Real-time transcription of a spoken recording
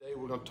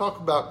going to talk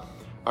about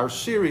our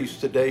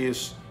series today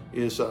is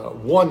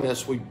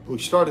Oneness. We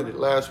started it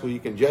last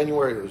week. In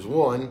January it was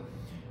one,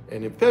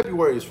 and in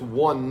February it's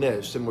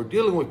Oneness. And we're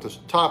dealing with the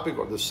topic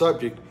or the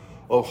subject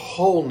of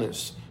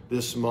wholeness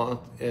this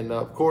month. And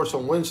of course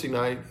on Wednesday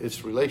night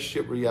it's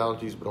relationship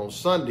realities, but on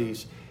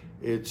Sundays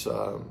it's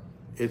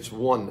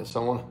oneness. I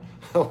want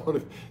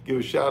to give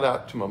a shout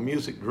out to my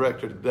music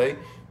director today,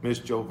 Miss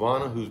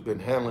Giovanna, who's been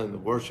handling the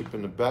worship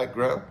in the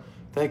background.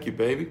 Thank you,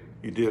 baby.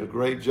 You did a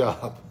great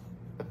job.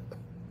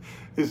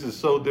 This is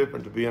so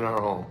different to be in our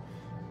home.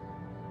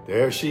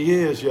 There she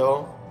is,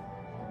 y'all.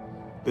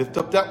 Lift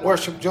up that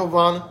worship,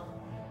 Giovanna.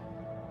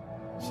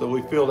 So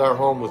we filled our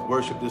home with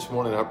worship this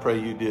morning. I pray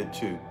you did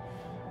too.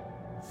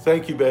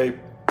 Thank you, babe.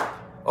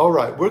 All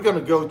right, we're going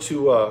to go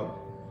to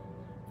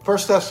 1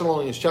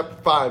 Thessalonians chapter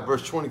 5,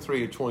 verse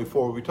 23 and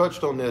 24. We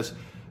touched on this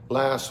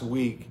last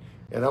week,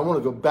 and I want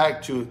to go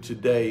back to it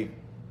today.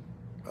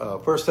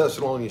 1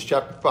 Thessalonians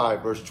chapter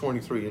 5, verse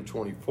 23 and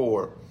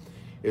 24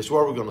 is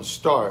where we're going to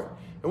start.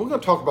 And we're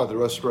going to talk about the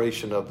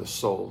restoration of the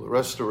soul, the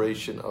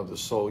restoration of the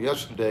soul.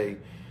 Yesterday,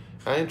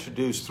 I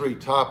introduced 3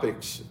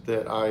 topics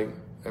that I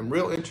am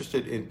real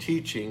interested in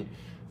teaching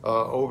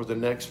over the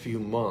next few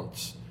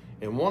months.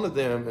 And one of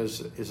them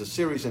is a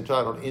series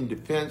entitled In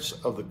Defense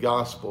of the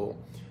Gospel.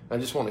 I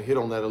just want to hit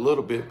on that a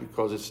little bit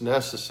because it's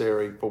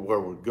necessary for where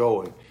we're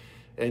going.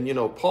 And, you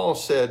know, Paul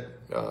said,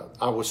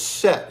 I was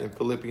set in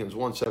Philippians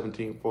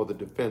 1:17 for the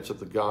defense of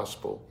the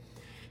gospel.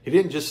 He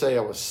didn't just say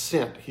I was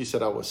sent. He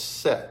said I was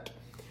set.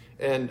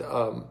 And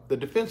the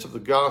defense of the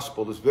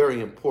gospel is very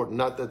important.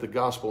 Not that the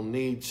gospel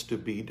needs to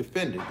be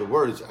defended. The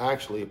word is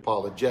actually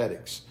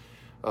apologetics,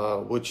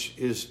 which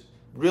is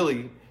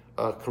really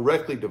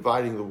correctly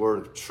dividing the word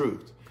of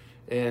truth.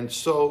 And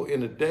so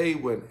in a day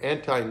when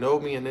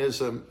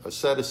antinomianism,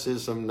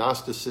 asceticism,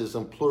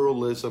 Gnosticism,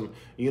 pluralism,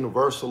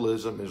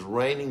 universalism is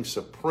reigning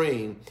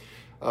supreme,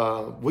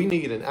 we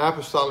need an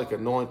apostolic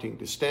anointing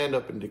to stand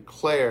up and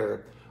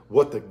declare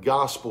what the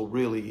gospel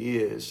really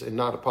is and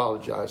not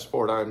apologize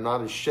for it. I am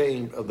not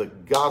ashamed of the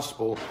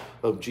gospel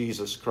of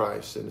Jesus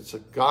Christ. And it's a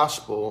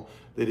gospel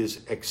that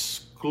is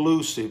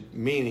exclusive,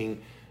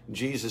 meaning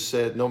Jesus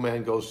said, no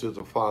man goes to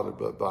the Father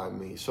but by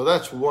me. So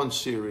that's one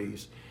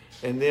series.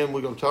 And then we're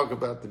going to talk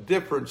about the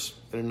difference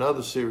in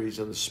another series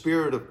in the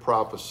spirit of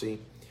prophecy,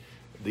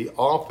 the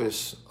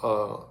office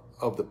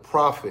of the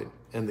prophet,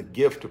 and the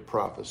gift of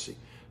prophecy.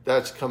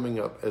 That's coming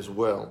up as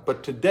well.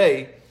 But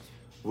today,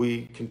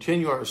 we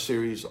continue our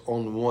series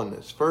on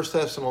oneness. 1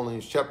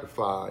 Thessalonians chapter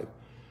 5,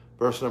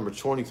 verse number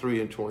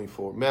 23 and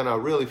 24. Man, I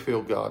really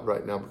feel God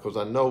right now because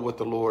I know what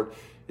the Lord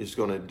is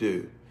going to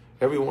do.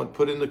 Everyone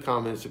put in the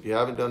comments, if you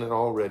haven't done it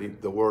already,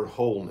 the word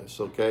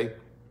wholeness, okay?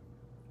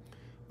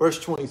 Verse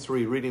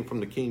 23, reading from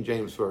the King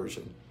James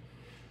Version.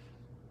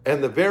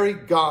 And the very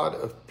God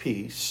of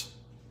peace,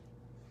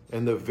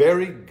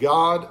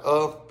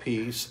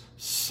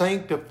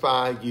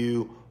 sanctify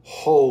you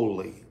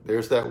wholly.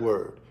 There's that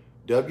word.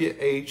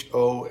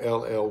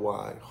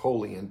 W-H-O-L-L-Y.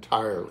 Wholly,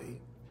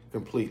 entirely,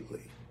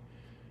 completely.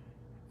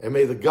 And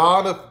may the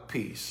God of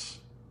peace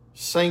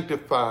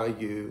sanctify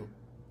you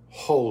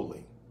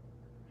wholly.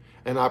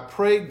 And I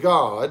pray,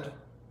 God,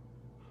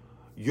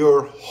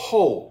 your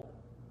whole,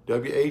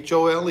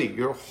 W-H-O-L-E,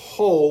 your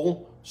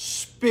whole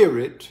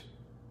spirit.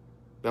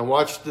 Now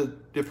watch the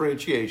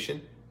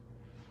differentiation.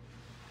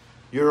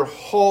 Your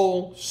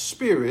whole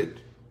spirit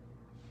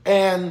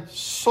and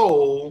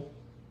soul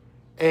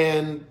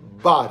and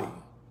body.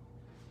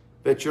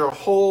 That your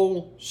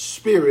whole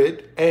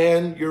spirit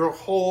and your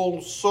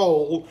whole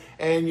soul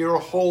and your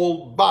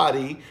whole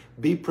body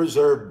be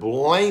preserved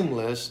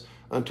blameless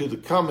unto the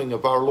coming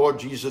of our Lord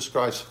Jesus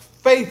Christ,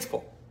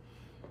 faithful.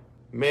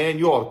 Man,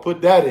 you ought to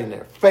put that in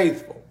there,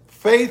 faithful.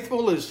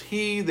 Faithful is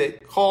he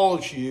that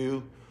calls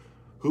you,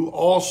 who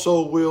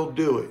also will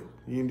do it.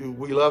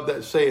 We love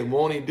that saying,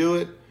 won't he do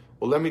it?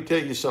 Well, let me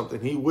tell you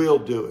something. He will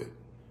do it.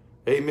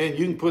 Amen.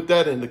 You can put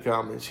that in the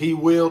comments. He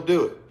will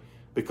do it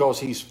because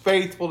he's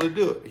faithful to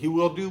do it. He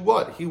will do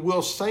what? He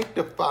will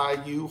sanctify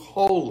you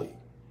wholly,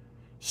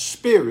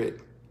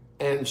 spirit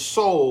and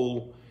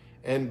soul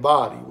and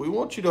body. We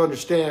want you to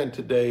understand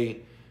today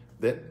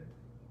that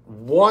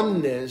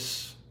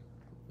oneness,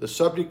 the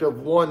subject of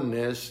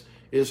oneness,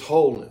 is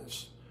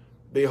wholeness.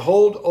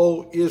 Behold,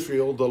 O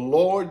Israel, the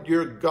Lord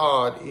your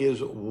God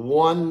is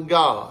one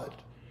God,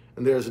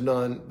 and there's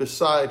none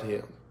beside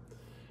him.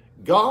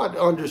 God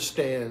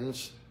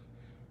understands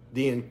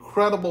the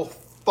incredible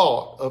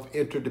thought of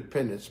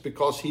interdependence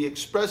because he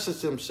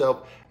expresses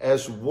himself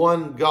as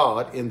one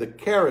God in the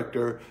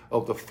character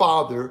of the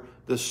Father,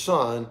 the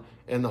Son,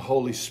 and the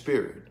Holy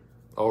Spirit.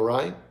 All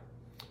right?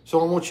 So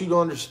I want you to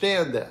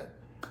understand that.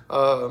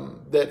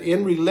 That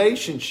in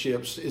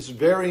relationships, it's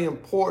very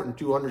important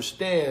to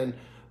understand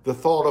the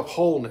thought of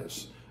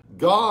wholeness.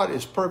 God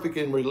is perfect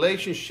in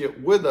relationship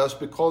with us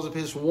because of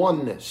his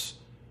oneness.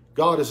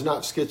 God is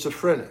not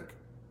schizophrenic,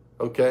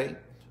 okay?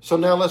 So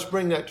now let's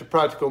bring that to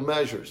practical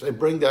measures and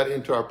bring that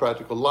into our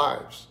practical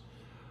lives.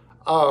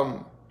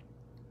 The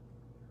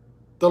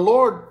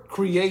Lord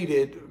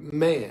created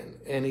man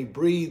and he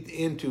breathed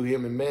into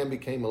him, and man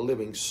became a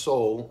living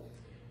soul.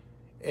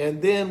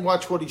 And then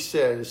watch what he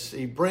says.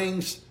 He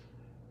brings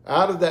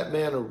out of that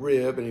man a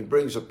rib, and he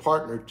brings a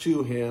partner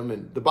to him.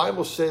 And the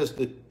Bible says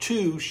the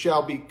two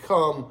shall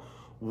become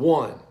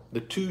one.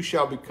 The two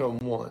shall become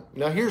one.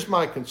 Now, here's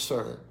my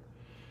concern.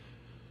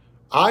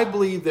 I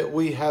believe that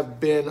we have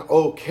been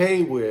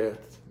okay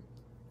with,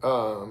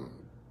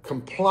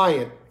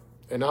 compliant,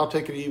 and I'll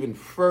take it even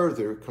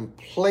further,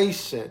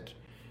 complacent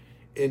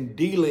in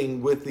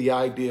dealing with the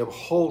idea of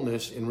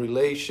wholeness in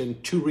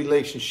relation to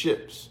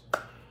relationships.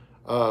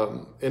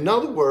 In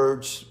other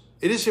words,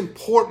 it is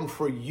important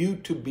for you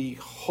to be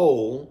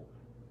whole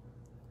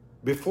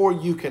before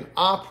you can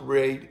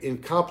operate in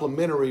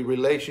complementary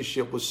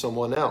relationship with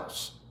someone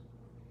else.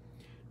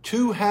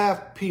 Two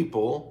half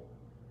people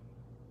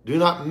do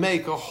not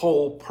make a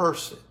whole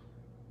person.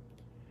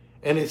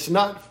 And it's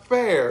not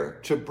fair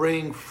to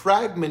bring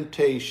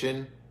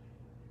fragmentation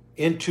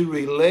into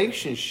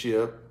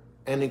relationship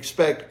and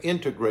expect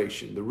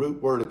integration. The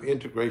root word of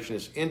integration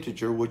is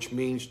integer, which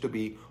means to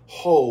be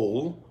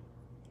whole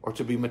or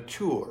to be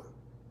mature.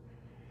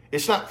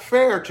 It's not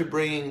fair to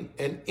bring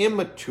an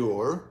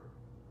immature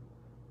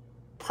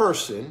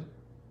person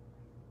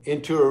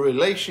into a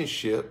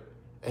relationship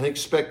and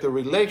expect the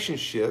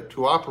relationship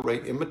to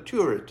operate in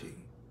maturity.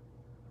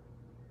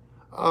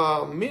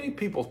 Many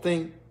people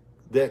think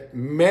that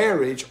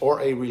marriage or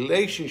a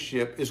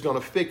relationship is going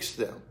to fix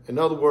them. In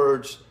other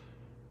words,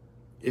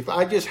 if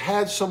I just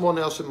had someone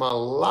else in my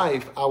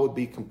life, I would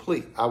be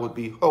complete. I would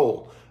be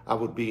whole. I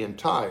would be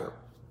entire.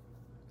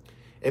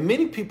 And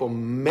many people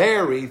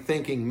marry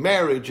thinking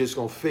marriage is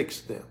going to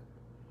fix them.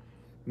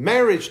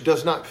 Marriage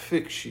does not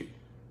fix you.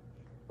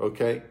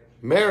 Okay?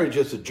 Marriage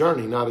is a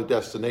journey, not a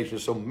destination.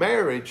 So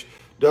marriage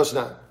does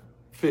not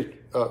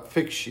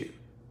fix you.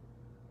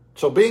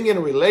 So being in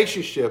a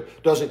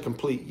relationship doesn't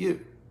complete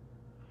you.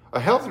 A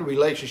healthy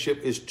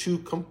relationship is two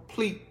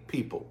complete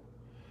people,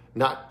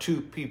 not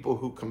two people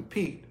who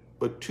compete,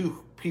 but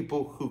two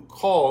people who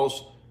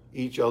cause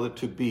each other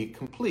to be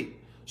complete.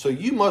 So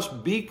you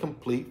must be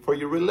complete for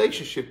your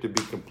relationship to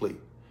be complete.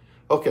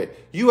 Okay,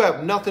 you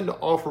have nothing to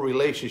offer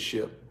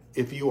relationship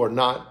if you are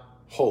not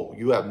whole.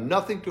 You have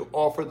nothing to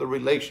offer the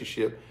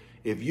relationship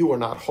if you are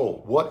not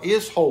whole. What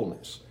is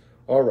wholeness?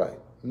 All right,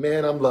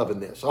 man, I'm loving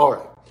this. All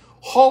right.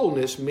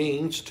 Wholeness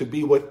means to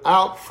be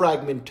without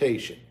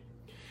fragmentation.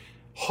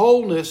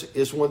 Wholeness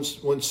is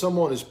when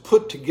someone is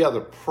put together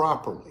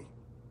properly,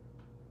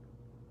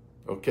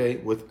 okay,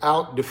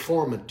 without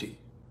deformity,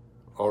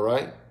 all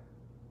right?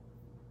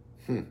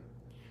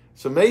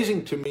 It's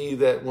amazing to me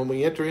that when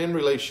we enter in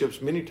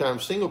relationships, many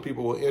times single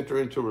people will enter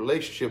into a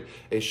relationship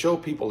and show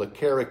people a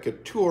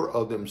caricature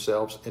of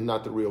themselves and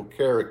not the real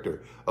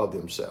character of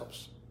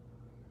themselves.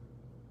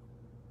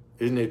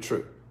 Isn't it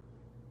true?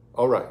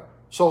 All right.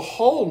 So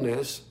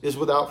wholeness is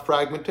without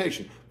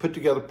fragmentation, put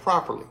together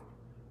properly.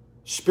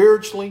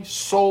 Spiritually,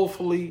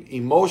 soulfully,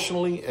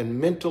 emotionally, and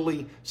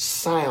mentally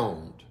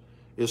sound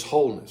is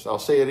wholeness. I'll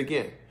say it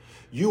again.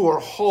 You are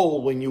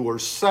whole when you are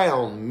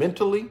sound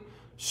mentally,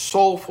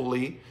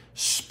 soulfully,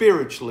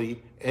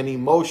 spiritually, and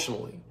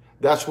emotionally.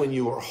 That's when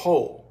you are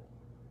whole.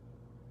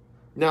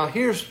 Now,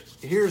 here's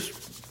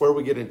where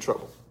we get in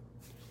trouble.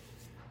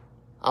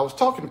 I was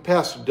talking to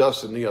Pastor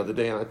Dustin the other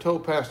day, and I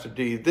told Pastor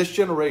D, this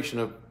generation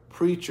of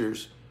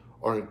preachers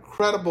are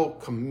incredible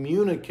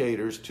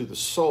communicators to the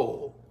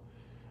soul.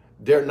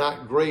 They're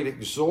not great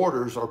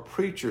exhorters or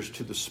preachers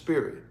to the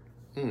spirit.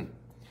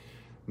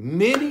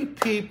 Many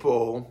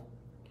people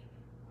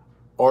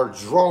are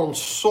drawn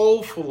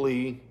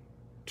soulfully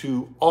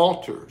to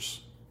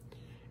altars,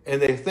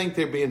 and they think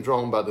they're being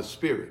drawn by the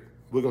spirit.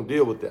 We're going to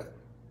deal with that.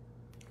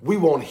 We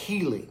want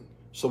healing,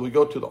 so we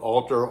go to the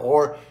altar,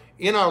 or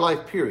in our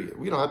life period.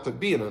 We don't have to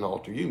be in an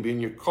altar. You can be in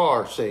your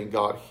car saying,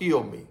 God,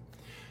 heal me.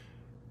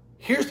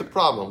 Here's the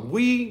problem.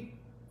 We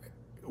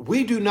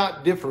do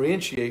not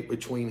differentiate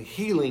between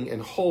healing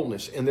and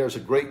wholeness, and there's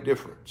a great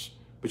difference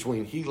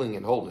between healing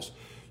and wholeness.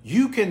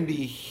 You can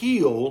be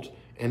healed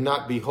and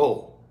not be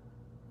whole.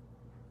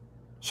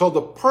 So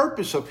the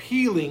purpose of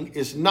healing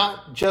is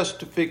not just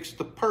to fix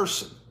the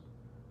person.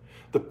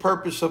 The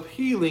purpose of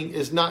healing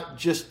is not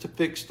just to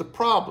fix the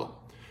problem.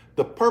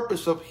 The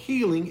purpose of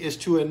healing is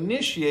to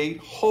initiate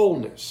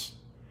wholeness.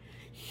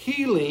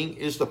 Healing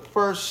is the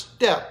first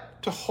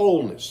step to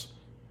wholeness.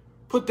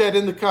 Put that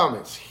in the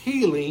comments.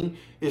 Healing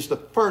is the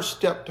first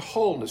step to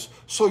wholeness.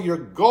 So your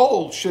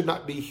goal should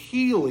not be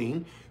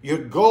healing. Your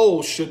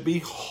goal should be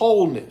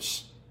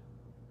wholeness.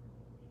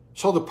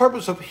 So the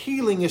purpose of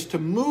healing is to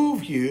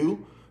move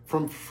you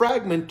from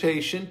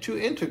fragmentation to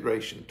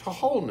integration, to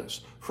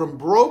wholeness, from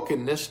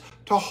brokenness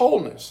to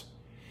wholeness.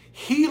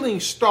 Healing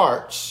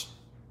starts,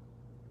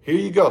 here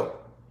you go.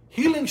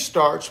 Healing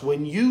starts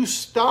when you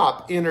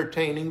stop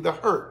entertaining the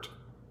hurt.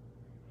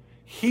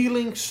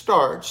 Healing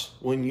starts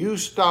when you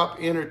stop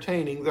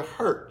entertaining the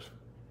hurt.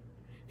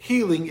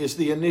 Healing is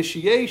the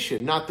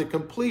initiation, not the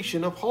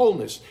completion of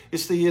wholeness.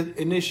 It's the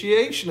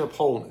initiation of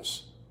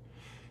wholeness.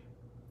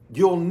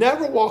 You'll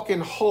never walk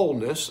in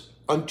wholeness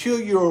until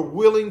you're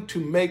willing to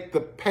make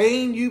the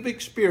pain you've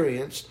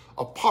experienced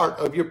a part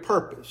of your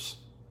purpose.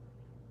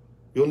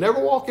 You'll never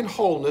walk in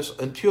wholeness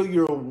until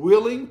you're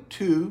willing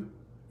to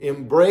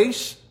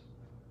embrace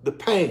the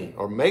pain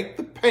or make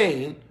the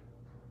pain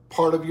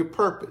part of your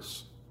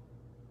purpose.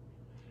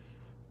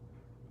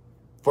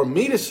 For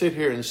me to sit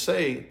here and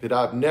say that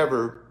I've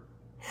never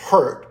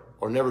hurt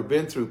or never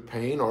been through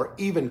pain or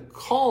even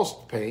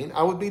caused pain,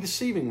 I would be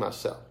deceiving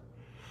myself.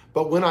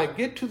 But when I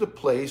get to the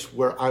place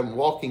where I'm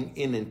walking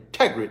in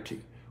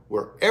integrity,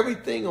 where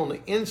everything on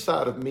the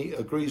inside of me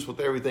agrees with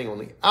everything on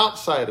the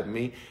outside of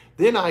me,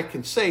 then I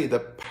can say the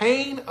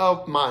pain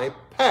of my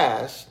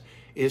past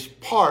is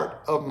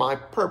part of my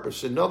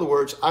purpose. In other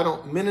words, I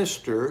don't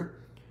minister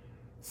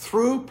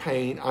through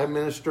pain, I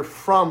minister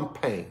from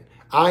pain.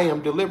 I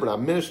am delivered. I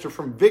minister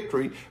from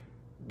victory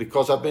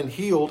because I've been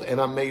healed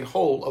and I'm made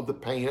whole of the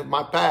pain of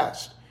my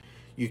past.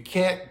 You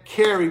can't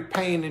carry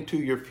pain into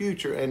your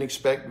future and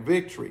expect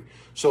victory.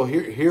 So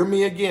hear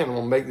me again. I'm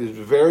going to make this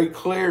very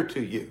clear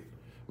to you.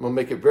 I'm going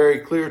to make it very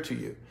clear to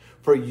you.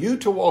 For you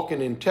to walk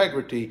in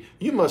integrity,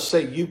 you must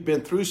say you've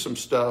been through some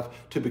stuff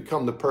to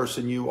become the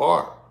person you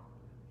are.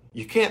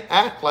 You can't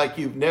act like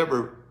you've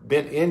never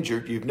been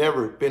injured, you've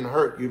never been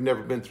hurt, you've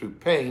never been through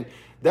pain.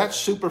 That's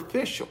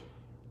superficial.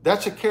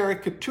 That's a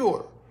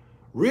caricature.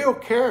 Real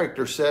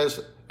character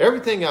says,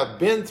 everything I've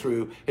been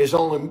through has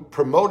only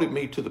promoted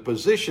me to the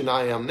position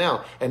I am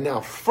now. And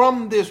now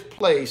from this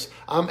place,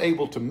 I'm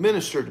able to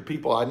minister to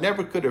people I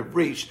never could have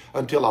reached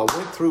until I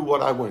went through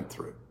what I went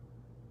through.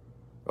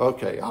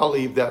 Okay, I'll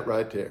leave that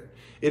right there.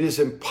 It is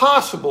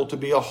impossible to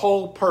be a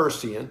whole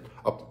person.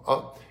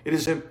 It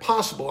is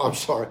impossible,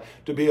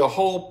 to be a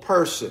whole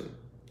person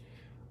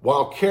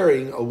while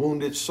carrying a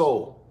wounded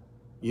soul.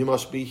 You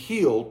must be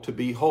healed to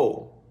be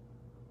whole.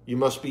 You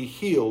must be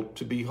healed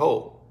to be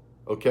whole.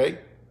 Okay?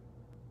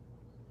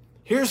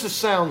 Here's the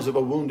sounds of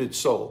a wounded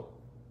soul.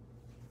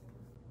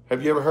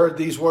 Have you ever heard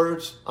these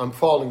words? I'm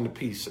falling to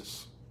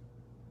pieces.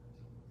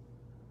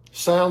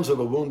 Sounds of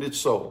a wounded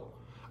soul.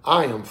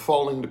 I am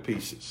falling to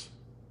pieces.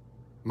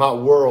 My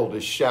world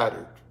is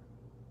shattered.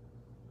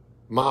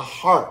 My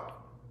heart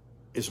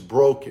is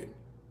broken.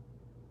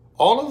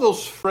 All of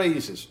those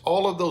phrases,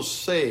 all of those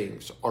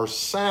sayings are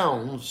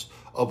sounds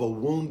of a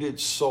wounded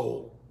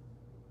soul.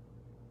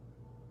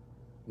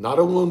 Not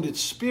a wounded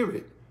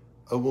spirit,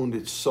 a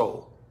wounded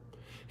soul.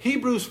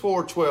 Hebrews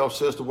 4:12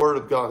 says the word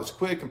of God is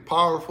quick and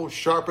powerful,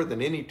 sharper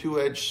than any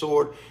two-edged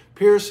sword,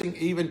 piercing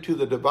even to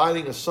the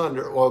dividing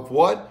asunder of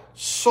what?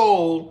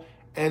 Soul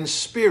and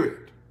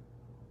spirit.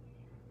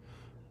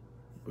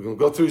 We're going to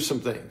go through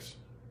some things.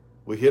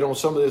 We hit on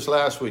some of this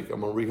last week.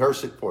 I'm going to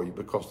rehearse it for you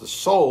because the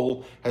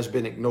soul has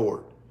been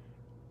ignored.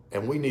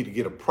 And we need to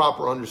get a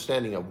proper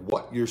understanding of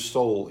what your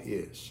soul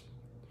is.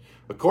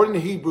 According to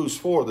Hebrews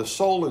 4, the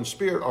soul and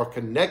spirit are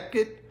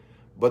connected,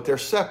 but they're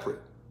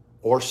separate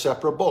or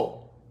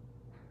separable.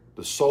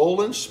 The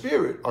soul and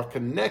spirit are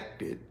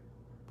connected,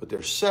 but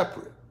they're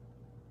separate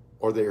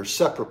or they are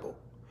separable.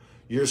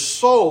 Your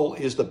soul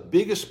is the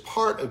biggest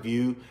part of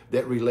you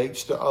that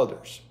relates to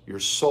others. Your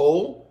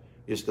soul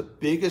is the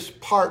biggest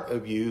part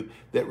of you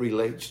that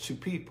relates to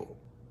people.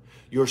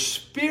 Your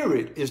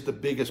spirit is the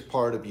biggest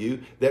part of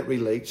you that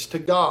relates to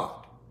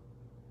God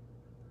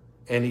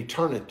and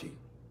eternity.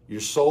 Your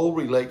soul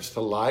relates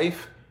to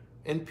life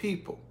and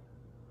people.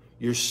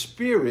 Your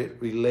spirit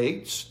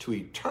relates to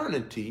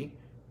eternity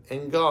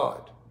and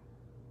God.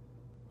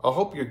 I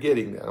hope you're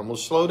getting that. I'm going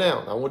to slow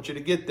down. I want you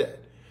to get that.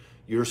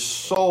 Your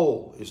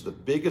soul is the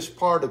biggest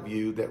part of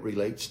you that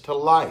relates to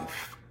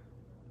life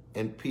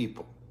and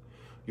people.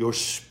 Your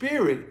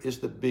spirit is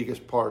the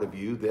biggest part of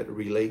you that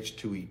relates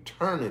to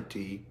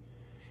eternity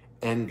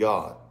and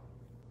God.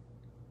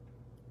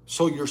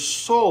 So your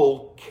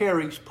soul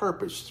carries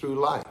purpose through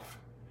life,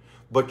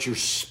 but your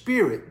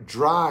spirit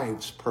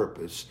drives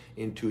purpose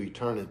into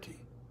eternity.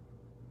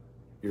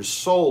 Your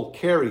soul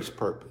carries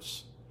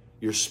purpose.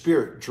 Your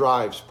spirit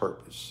drives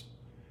purpose.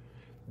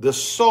 The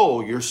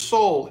soul, your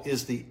soul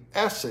is the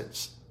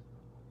essence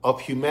of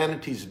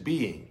humanity's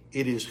being.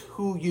 It is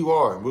who you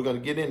are, and we're going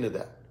to get into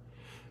that.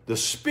 The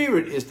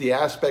spirit is the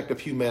aspect of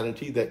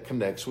humanity that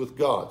connects with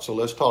God. So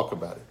let's talk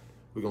about it.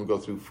 We're going to go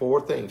through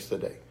 4 things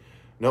today.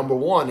 Number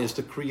 1 is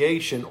the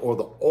creation or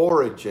the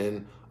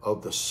origin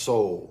of the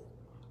soul.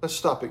 Let's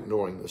stop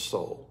ignoring the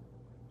soul.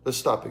 Let's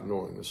stop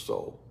ignoring the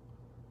soul.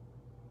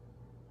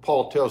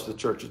 Paul tells the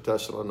church of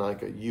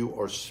Thessalonica, you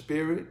are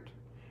spirit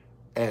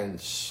and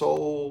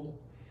soul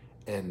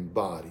and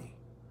body.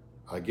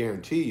 I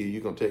guarantee you,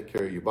 you're going to take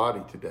care of your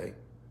body today.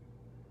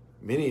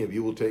 Many of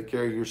you will take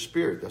care of your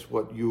spirit. That's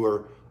what you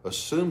are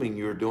assuming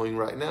you're doing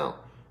right now.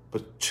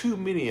 But too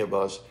many of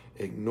us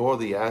ignore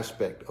the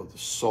aspect of the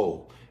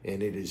soul.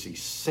 And it is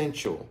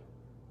essential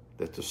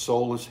that the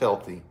soul is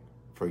healthy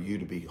for you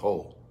to be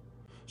whole.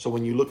 So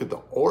when you look at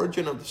the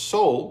origin of the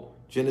soul,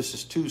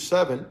 Genesis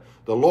 2:7,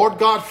 the Lord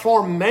God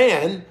formed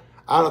man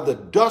out of the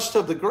dust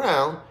of the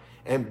ground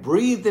and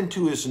breathed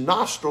into his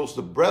nostrils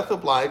the breath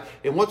of life.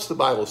 And what's the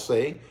Bible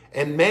saying?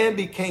 And man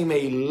became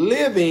a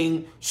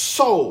living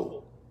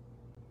soul.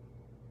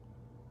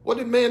 What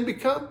did man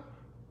become?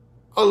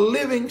 A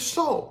living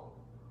soul.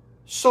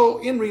 So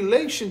in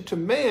relation to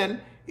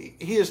man,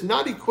 he is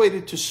not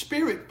equated to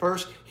spirit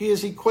first. He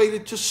is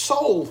equated to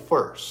soul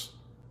first.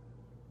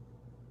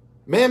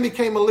 Man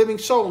became a living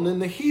soul. And in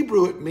the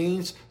Hebrew, it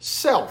means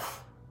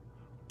self,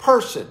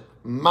 person,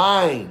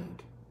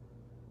 mind,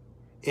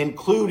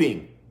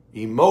 including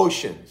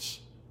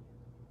emotions,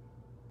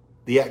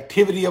 the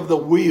activity of the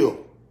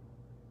will,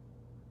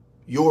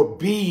 your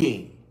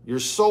being. Your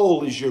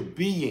soul is your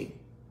being.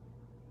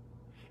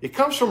 It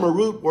comes from a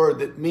root word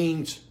that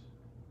means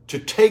to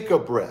take a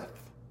breath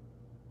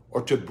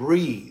or to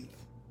breathe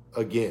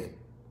again,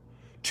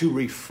 to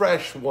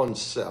refresh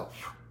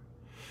oneself.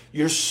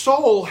 Your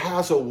soul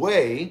has a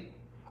way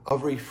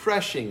of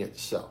refreshing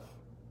itself.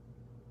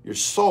 Your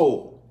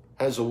soul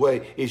has a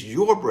way. It's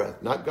your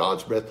breath, not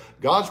God's breath.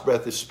 God's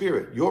breath is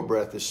spirit. Your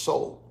breath is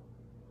soul.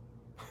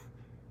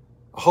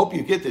 I hope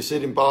you get this.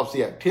 It involves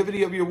the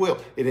activity of your will.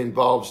 It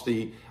involves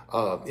the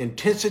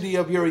intensity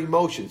of your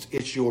emotions.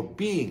 It's your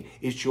being.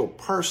 It's your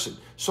person.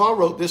 So I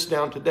wrote this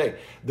down today.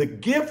 The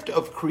gift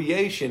of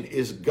creation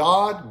is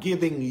God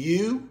giving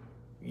you.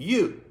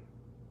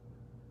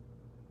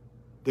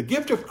 The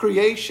gift of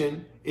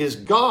creation is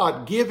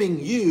God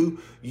giving you.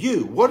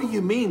 What do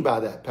you mean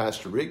by that,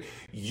 Pastor Rick?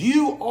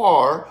 You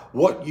are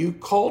what you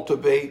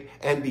cultivate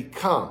and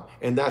become,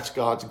 and that's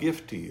God's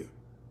gift to you.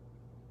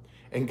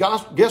 And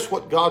guess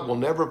what God will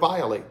never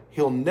violate?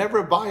 He'll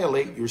never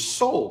violate your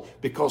soul,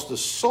 because the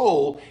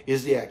soul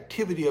is the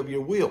activity of your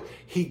will.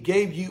 He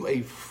gave you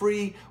a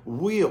free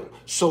will.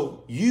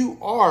 So you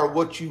are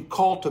what you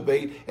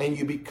cultivate and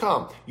you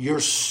become.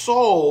 Your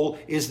soul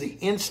is the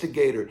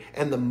instigator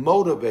and the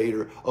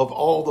motivator of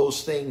all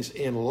those things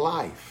in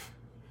life.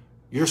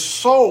 Your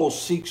soul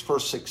seeks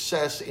for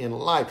success in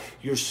life.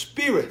 Your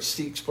spirit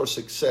seeks for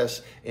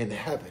success in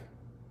heaven.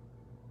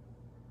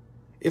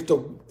 If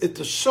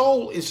the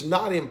soul is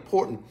not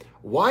important,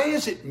 why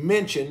is it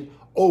mentioned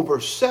over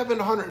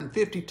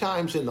 750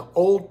 times in the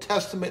Old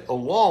Testament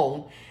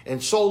alone,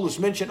 and soul is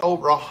mentioned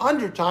over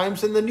 100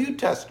 times in the New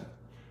Testament?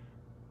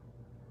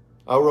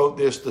 I wrote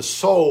this: the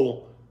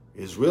soul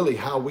is really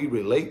how we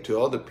relate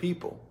to other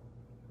people.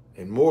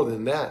 And more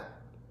than that,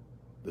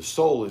 the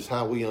soul is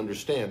how we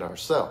understand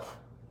ourselves.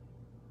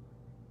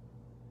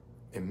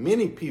 And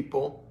many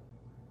people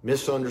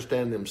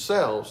misunderstand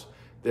themselves,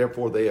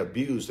 therefore they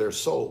abuse their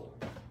soul.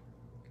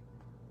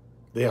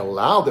 They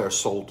allow their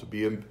soul to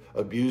be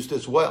abused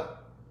as well.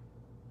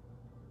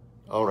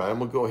 All right, I'm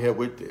going to go ahead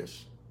with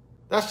this.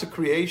 That's the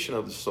creation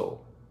of the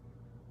soul.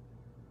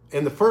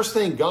 And the first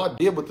thing God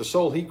did with the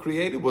soul he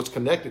created was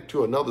connect it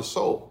to another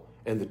soul,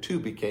 and the two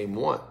became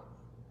one.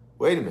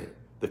 Wait a minute.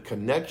 The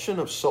connection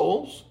of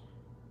souls?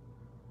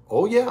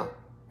 Oh, yeah.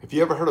 Have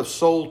you ever heard of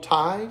soul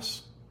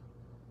ties?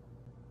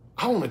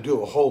 I want to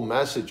do a whole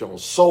message on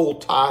soul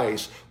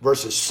ties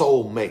versus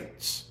soul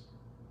mates.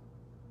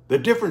 The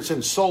difference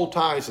in soul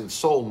ties and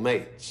soul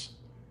mates.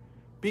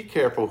 Be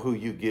careful who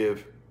you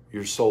give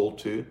your soul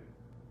to.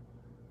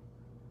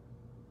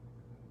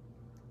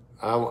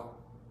 All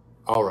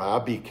right, I'll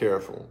be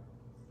careful.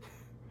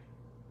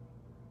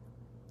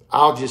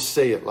 I'll just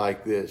say it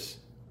like this.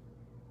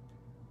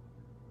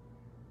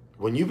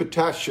 When you've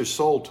attached your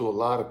soul to a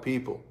lot of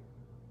people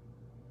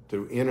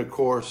through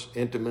intercourse,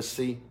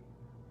 intimacy,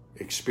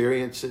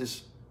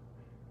 experiences,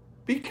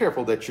 be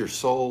careful that your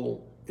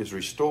soul is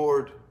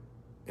restored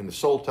and the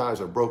soul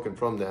ties are broken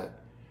from that.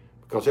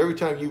 Because every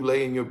time you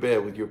lay in your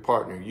bed with your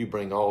partner, you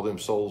bring all them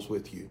souls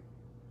with you.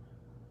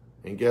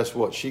 And guess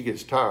what? She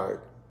gets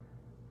tired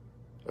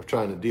of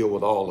trying to deal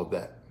with all of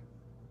that.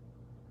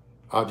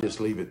 I'll just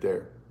leave it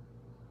there.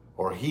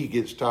 Or he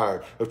gets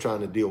tired of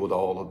trying to deal with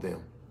all of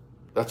them.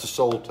 That's a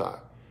soul tie.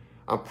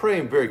 I'm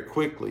praying very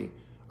quickly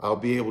I'll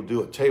be able to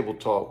do a table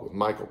talk with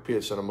Michael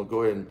Pitts, and I'm going to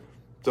go ahead and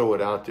throw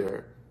it out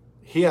there.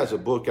 He has a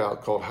book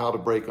out called How to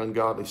Break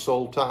Ungodly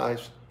Soul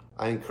Ties.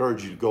 I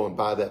encourage you to go and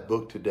buy that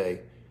book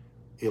today.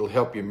 It'll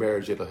help your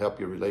marriage. It'll help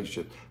your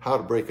relationship. How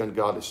to break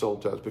ungodly soul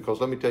ties. Because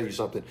let me tell you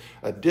something.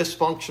 A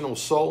dysfunctional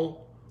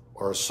soul,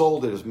 or a soul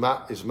that is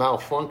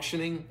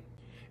malfunctioning,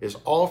 is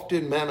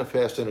often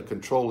manifest in a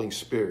controlling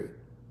spirit.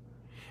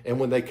 And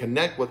when they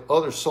connect with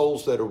other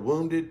souls that are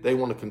wounded, they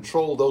want to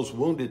control those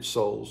wounded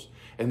souls.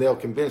 And they'll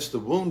convince the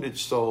wounded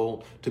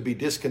soul to be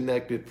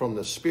disconnected from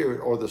the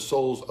spirit or the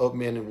souls of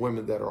men and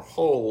women that are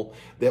whole,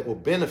 that will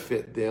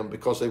benefit them,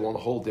 because they want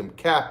to hold them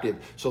captive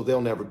so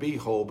they'll never be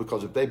whole,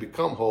 because if they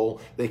become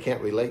whole, they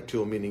can't relate to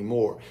them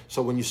anymore.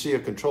 So when you see a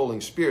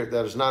controlling spirit,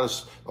 that is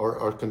not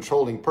or a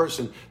controlling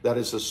person, that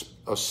is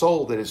a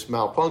soul that is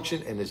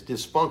malfunctioned and is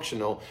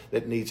dysfunctional,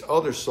 that needs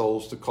other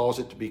souls to cause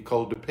it to be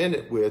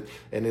codependent with,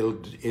 and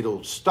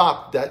it'll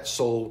stop that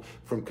soul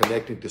from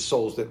connecting to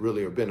souls that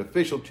really are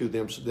beneficial to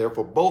them. So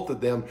therefore, both of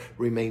them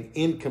remain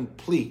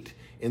incomplete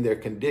in their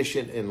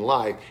condition in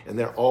life, and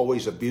they're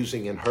always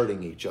abusing and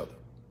hurting each other.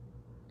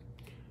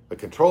 A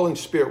controlling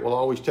spirit will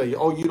always tell you,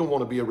 oh, you don't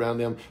want to be around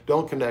them,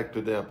 don't connect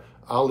to them.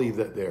 I'll leave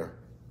that there.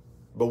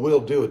 But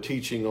we'll do a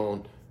teaching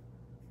on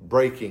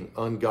breaking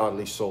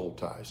ungodly soul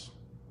ties.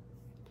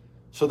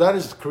 So that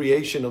is the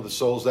creation of the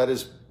souls. That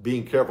is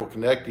being careful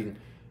connecting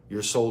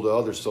your soul to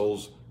other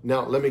souls.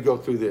 Now, let me go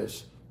through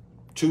this.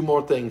 2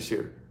 more things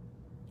here.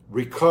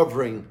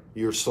 Recovering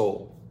your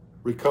soul.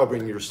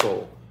 Recovering your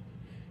soul.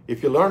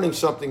 If you're learning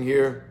something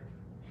here,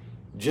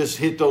 just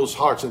hit those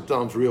hearts and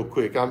thumbs real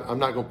quick. I'm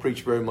not going to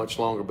preach very much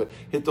longer, but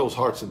hit those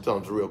hearts and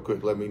thumbs real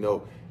quick. Let me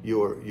know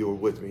you're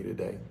with me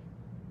today.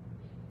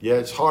 Yeah,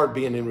 it's hard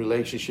being in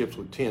relationships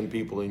with 10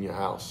 people in your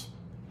house.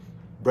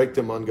 Break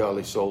them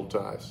ungodly soul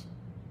ties.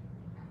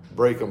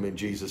 Break them in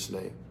Jesus'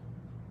 name.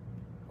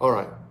 All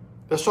right,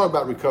 let's talk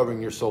about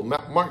recovering your soul.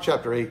 Mark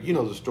chapter 8, you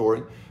know the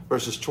story,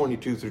 verses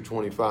 22 through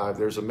 25.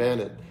 There's a man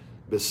at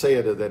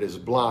Bethsaida that is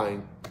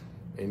blind,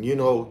 and you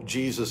know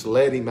Jesus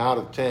led him out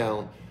of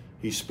town.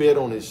 He spit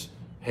on his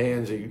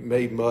hands, he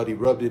made mud, he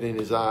rubbed it in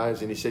his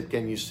eyes, and he said,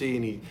 "Can you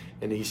see?"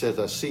 And he says,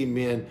 "I see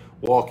men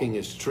walking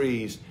as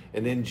trees."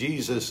 And then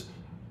Jesus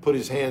put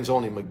his hands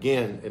on him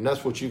again, and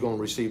that's what you're going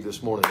to receive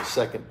this morning, the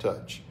second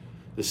touch.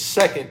 The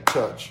second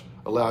touch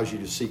allows you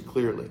to see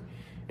clearly.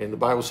 And the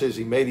Bible says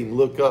he made him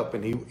look up,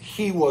 and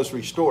he was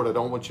restored. I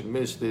don't want you to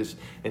miss this.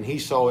 And he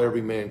saw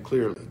every man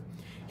clearly.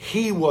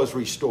 He was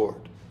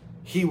restored.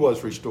 He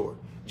was restored.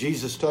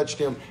 Jesus touched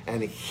him,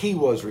 and he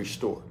was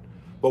restored.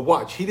 But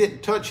watch, he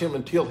didn't touch him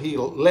until he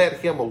led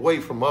him away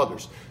from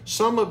others.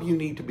 Some of you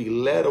need to be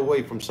led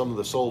away from some of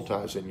the soul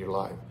ties in your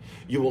life.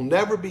 You will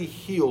never be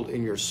healed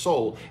in your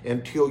soul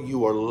until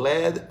you are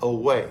led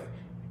away.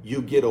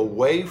 You get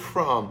away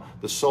from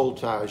the soul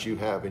ties you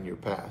have in your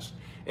past.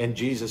 And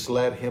Jesus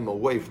led him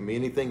away from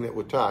anything that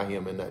would tie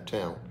him in that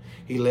town.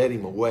 He led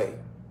him away.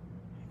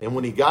 And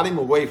when he got him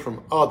away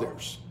from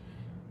others,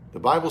 the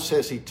Bible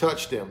says he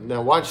touched them.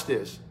 Now watch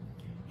this.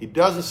 He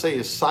doesn't say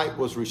his sight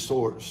was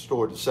restored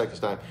the second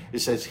time. It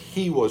says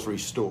he was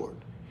restored.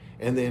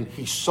 And then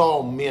he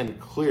saw men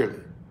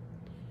clearly.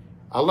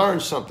 I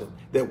learned something,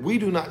 that we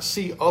do not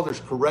see others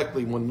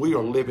correctly when we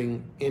are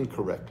living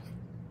incorrectly.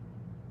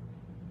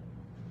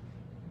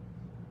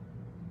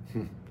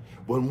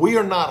 When we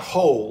are not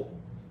whole,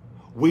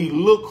 we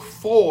look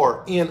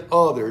for in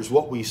others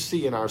what we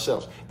see in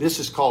ourselves. This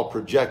is called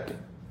projecting.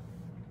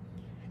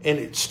 And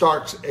it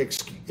starts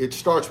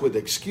with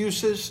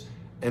excuses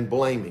and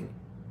blaming.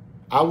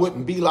 I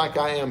wouldn't be like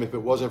I am if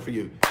it wasn't for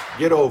you.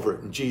 Get over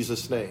it in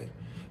Jesus' name.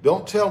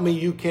 Don't tell me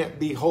you can't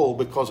be whole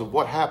because of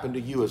what happened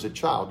to you as a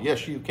child.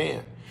 Yes, you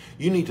can.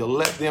 You need to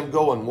let them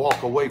go and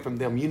walk away from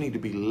them. You need to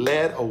be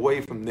led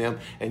away from them,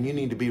 and you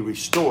need to be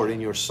restored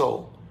in your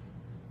soul.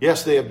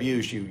 Yes, they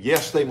abused you.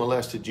 Yes, they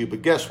molested you.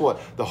 But guess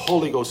what? The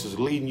Holy Ghost is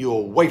leading you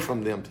away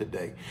from them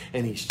today.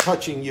 And he's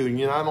touching you. And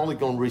you're not only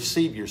going to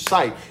receive your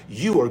sight,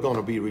 you are going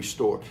to be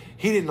restored.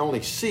 He didn't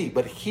only see,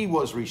 but he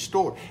was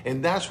restored.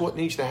 And that's what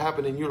needs to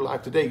happen in your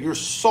life today. Your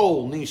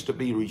soul needs to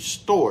be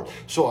restored.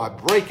 So I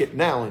break it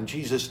now in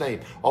Jesus'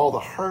 name. All the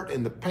hurt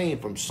and the pain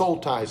from soul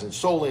ties and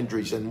soul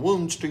injuries and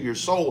wounds to your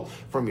soul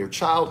from your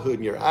childhood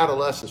and your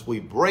adolescence, we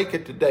break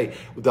it today.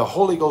 The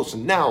Holy Ghost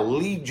now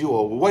leads you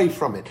away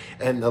from it.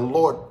 And the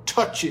Lord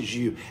touches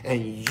you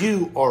and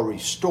you are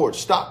restored.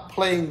 Stop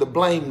playing the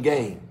blame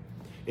game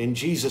in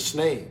Jesus'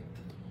 name.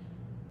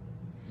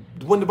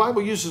 When the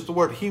Bible uses the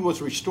word he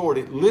was restored,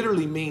 it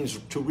literally means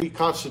to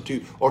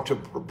reconstitute or to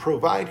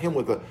provide him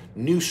with a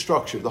new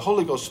structure. The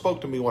Holy Ghost spoke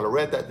to me when I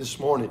read that this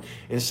morning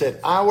and said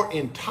our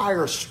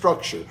entire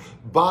structure,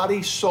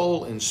 body,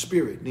 soul, and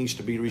spirit needs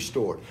to be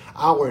restored.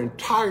 Our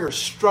entire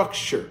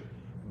structure,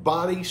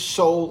 body,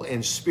 soul,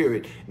 and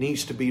spirit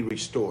needs to be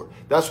restored.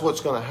 That's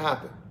what's going to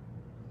happen.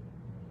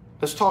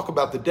 Let's talk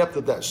about the depth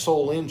of that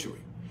soul injury.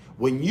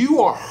 When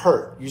you are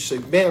hurt, you say,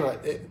 man,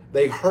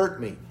 they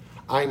hurt me.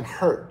 I'm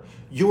hurt.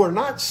 You are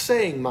not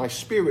saying my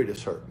spirit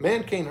is hurt.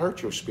 Man can't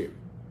hurt your spirit.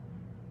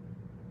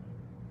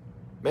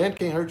 Man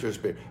can't hurt your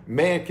spirit.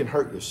 Man can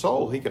hurt your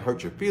soul. He can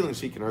hurt your feelings.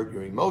 He can hurt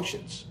your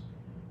emotions.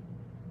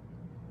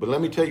 But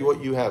let me tell you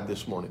what you have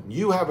this morning.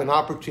 You have an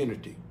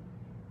opportunity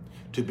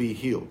to be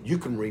healed. You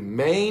can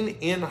remain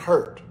in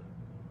hurt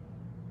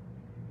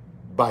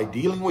by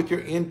dealing with your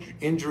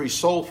injury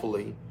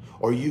soulfully,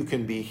 or you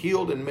can be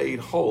healed and made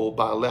whole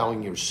by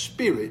allowing your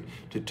spirit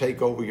to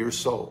take over your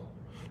soul.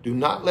 Do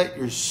not let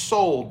your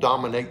soul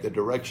dominate the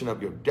direction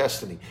of your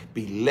destiny.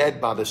 Be led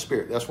by the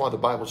Spirit. That's why the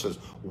Bible says,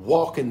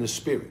 walk in the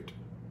Spirit,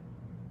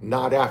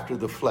 not after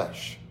the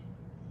flesh.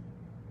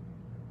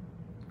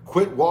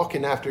 Quit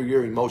walking after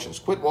your emotions.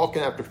 Quit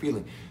walking after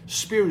feeling.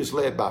 Spirit is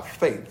led by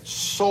faith.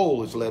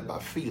 Soul is led by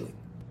feeling.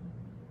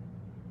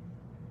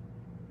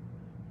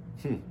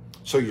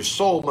 So your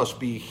soul must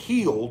be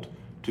healed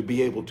to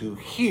be able to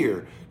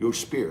hear your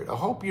spirit. I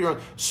hope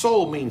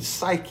soul means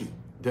psyche.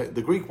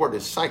 The Greek word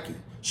is psyche.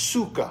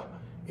 Suka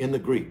in the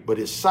Greek, but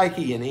it's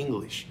psyche in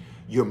English.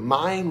 Your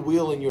mind,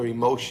 will, and your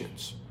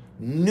emotions.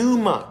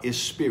 Pneuma is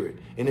spirit,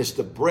 and it's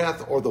the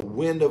breath or the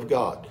wind of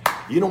God.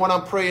 You know what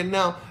I'm praying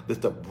now?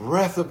 That the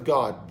breath of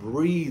God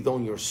breathe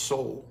on your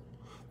soul.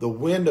 The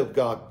wind of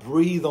God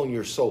breathe on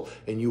your soul,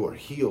 and you are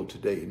healed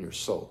today in your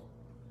soul.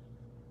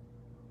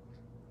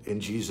 In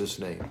Jesus'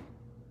 name.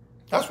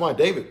 That's why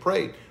David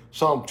prayed,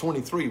 Psalm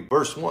 23,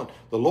 verse 1.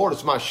 The Lord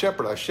is my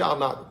shepherd, I shall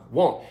not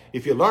want.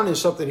 If you're learning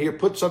something here,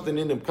 put something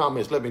in them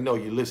comments. Let me know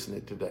you're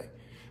listening today.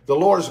 The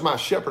Lord is my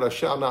shepherd, I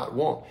shall not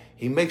want.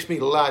 He makes me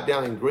to lie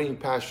down in green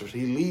pastures.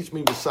 He leads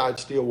me beside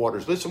still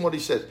waters. Listen what he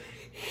says.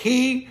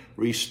 He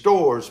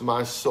restores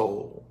my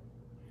soul.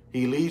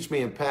 He leads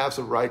me in paths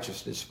of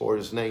righteousness for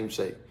his name's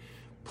sake.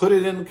 Put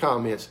it in the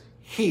comments.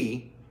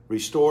 He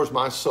restores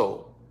my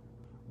soul.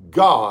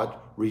 God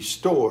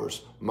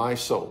restores my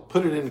soul.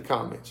 Put it in the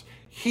comments.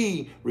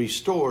 He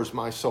restores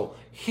my soul.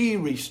 He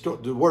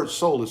restores, the word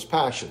soul is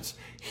passions.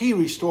 He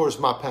restores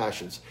my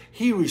passions.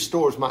 He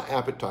restores my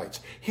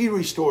appetites. He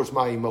restores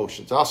my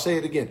emotions. I'll say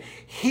it again.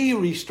 He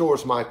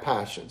restores my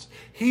passions.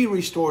 He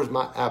restores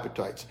my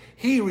appetites.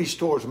 He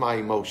restores my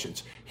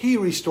emotions. He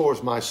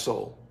restores my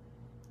soul.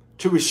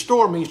 To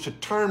restore means to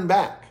turn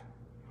back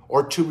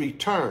or to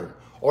return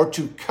or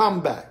to come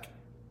back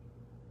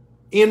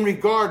in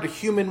regard to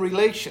human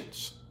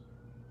relations.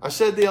 I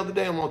said the other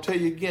day, I'm going to tell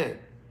you again.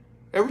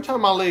 Every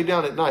time I lay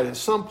down at night, at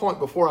some point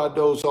before I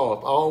doze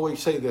off, I always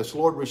say this,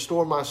 Lord,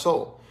 restore my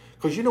soul.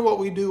 Because you know what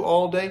we do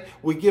all day?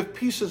 We give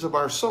pieces of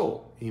our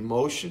soul.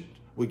 Emotion,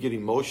 we get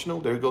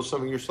emotional, there goes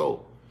some of your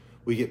soul.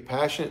 We get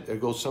passionate, there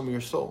goes some of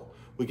your soul.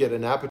 We get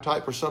an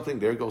appetite for something,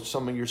 there goes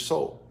some of your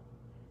soul.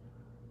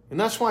 And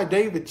that's why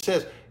David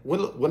says,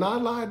 when I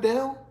lie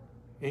down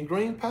in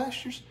green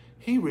pastures,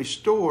 he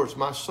restores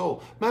my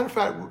soul. Matter of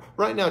fact,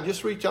 right now,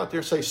 just reach out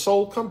there and say,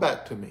 soul, come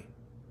back to me.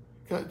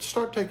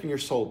 Start taking your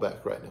soul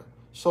back right now.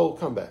 Soul,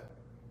 come back.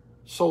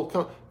 Soul,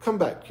 come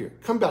back here.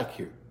 Come back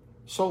here.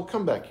 Soul,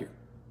 come back here.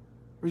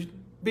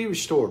 Be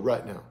restored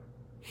right now.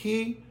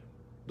 The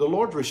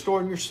Lord's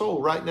restoring your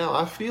soul right now.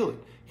 I feel it.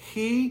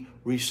 He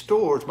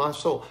restores my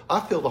soul.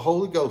 I feel the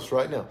Holy Ghost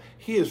right now.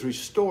 He is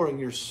restoring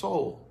your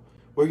soul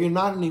where you're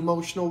not an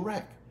emotional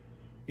wreck.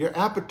 Your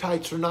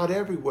appetites are not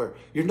everywhere.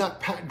 You're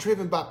not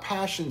driven by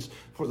passions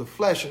for the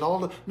flesh and all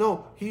the...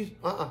 No,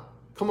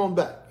 come on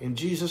back in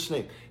Jesus'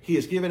 name. He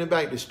is giving it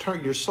back.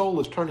 Your soul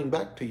is turning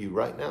back to you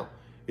right now.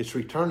 It's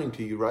returning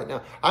to you right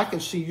now. I can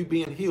see you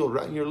being healed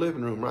right in your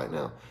living room right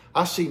now.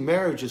 I see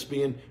marriages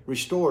being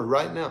restored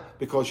right now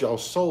because your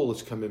soul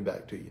is coming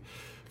back to you.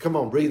 Come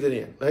on, breathe it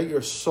in. Let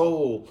your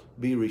soul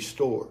be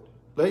restored.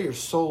 Let your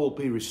soul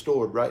be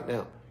restored right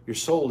now. Your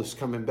soul is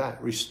coming back.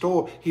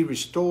 He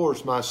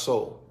restores my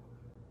soul.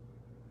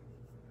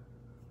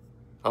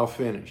 I'll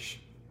finish.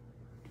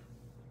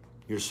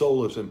 Your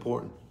soul is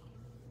important.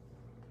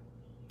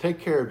 Take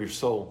care of your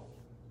soul.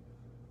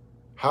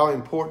 How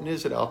important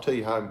is it? I'll tell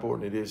you how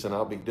important it is and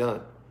I'll be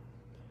done.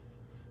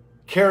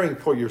 Caring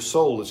for your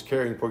soul is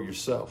caring for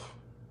yourself.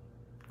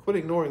 Quit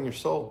ignoring your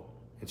soul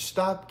and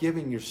stop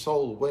giving your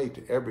soul away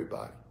to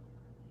everybody.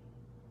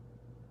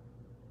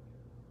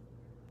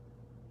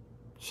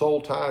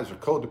 Soul ties are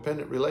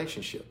codependent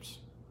relationships.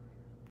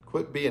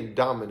 Quit being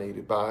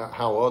dominated by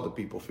how other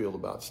people feel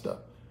about stuff.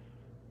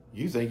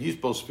 You think you're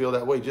supposed to feel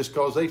that way just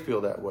because they feel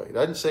that way. It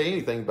doesn't say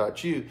anything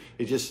about you.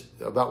 It's just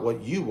about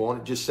what you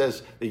want. It just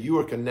says that you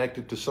are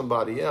connected to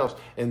somebody else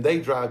and they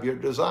drive your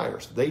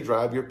desires. They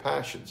drive your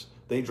passions.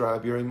 They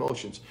drive your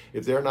emotions.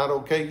 If they're not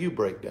okay, you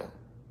break down.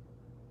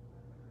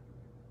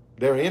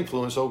 Their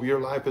influence over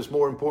your life is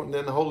more important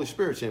than the Holy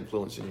Spirit's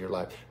influence in your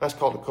life. That's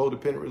called a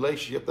codependent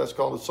relationship. That's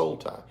called a soul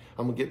tie.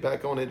 I'm going to get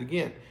back on it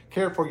again.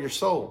 Care for your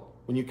soul.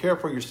 When you care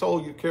for your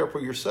soul, you care for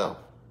yourself.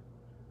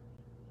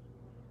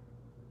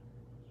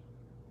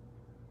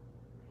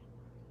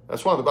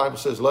 That's why the Bible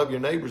says, love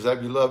your neighbors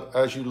as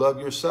you love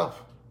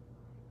yourself.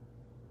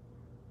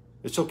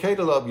 It's okay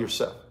to love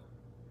yourself.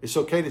 It's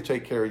okay to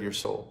take care of your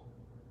soul.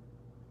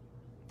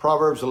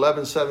 Proverbs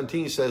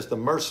 11:17 says, the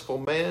merciful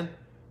man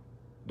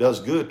does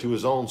good to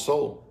his own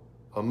soul.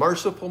 A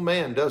merciful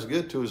man does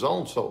good to his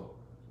own soul.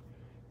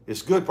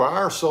 It's good for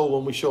our soul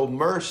when we show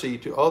mercy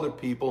to other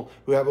people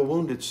who have a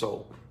wounded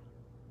soul.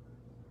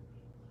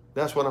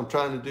 That's what I'm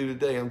trying to do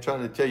today. I'm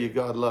trying to tell you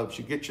God loves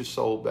you. Get your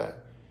soul back.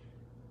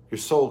 Your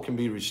soul can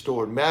be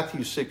restored.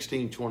 Matthew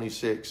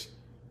 16:26.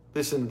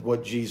 Listen to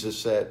what Jesus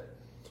said.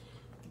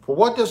 For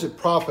what does it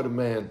profit a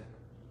man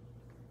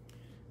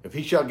if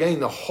he shall gain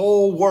the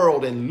whole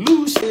world and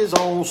lose his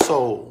own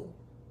soul?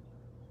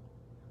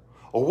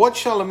 Or what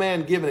shall a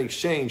man give in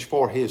exchange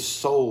for his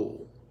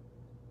soul?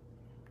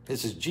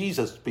 This is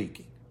Jesus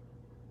speaking.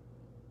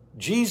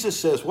 Jesus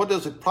says, what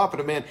does it profit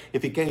a man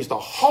if he gains the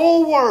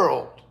whole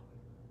world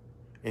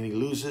and he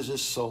loses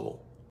his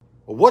soul?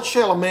 Or what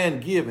shall a man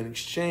give in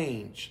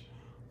exchange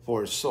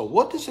for his soul?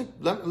 What does it,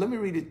 let me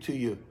read it to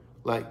you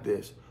like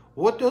this.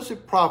 What does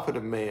it profit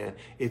a man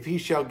if he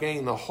shall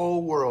gain the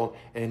whole world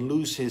and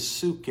lose his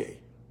suke,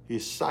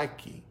 his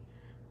psyche,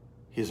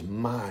 his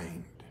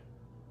mind?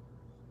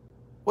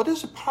 What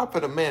does it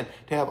profit a man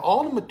to have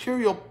all the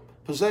material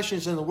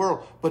possessions in the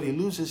world, but he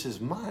loses his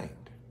mind?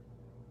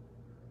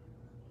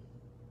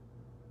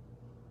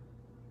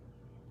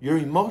 Your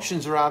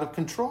emotions are out of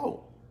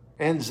control.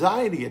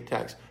 Anxiety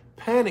attacks,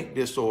 panic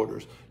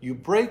disorders. You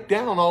break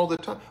down all the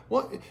time.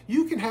 What?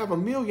 You can have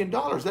 $1 million.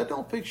 That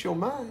don't fix your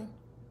mind.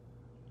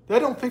 That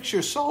don't fix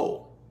your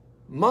soul.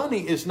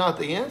 Money is not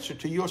the answer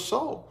to your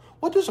soul.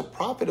 What does it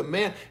profit a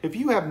man if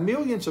you have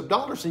millions of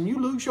dollars and you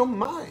lose your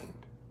mind?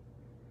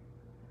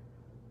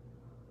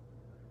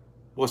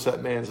 What's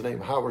that man's name?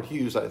 Howard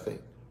Hughes, I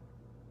think.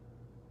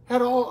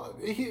 Had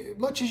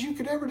much as you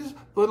could ever do,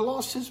 but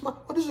lost his mind.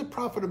 What does it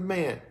profit a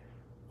man?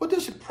 What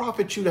does it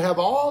profit you to have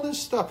all this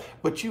stuff,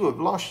 but you have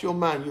lost your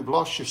mind? You've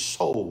lost your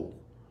soul.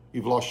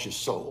 You've lost your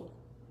soul.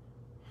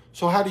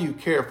 So how do you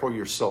care for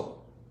your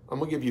soul? I'm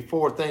going to give you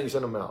 4 things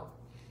in a mouth.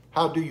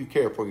 How do you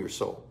care for your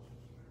soul?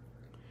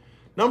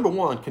 Number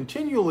 1,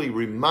 continually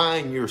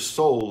remind your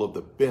soul of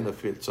the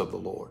benefits of the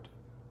Lord.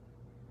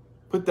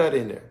 Put that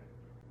in there.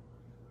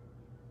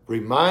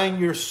 Remind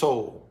your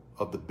soul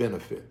of the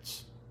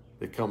benefits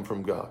that come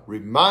from God.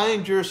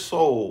 Remind your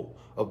soul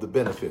of the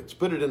benefits.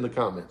 Put it in the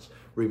comments.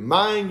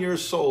 Remind your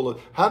soul.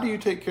 How do you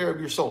take care of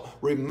your soul?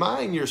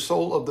 Remind your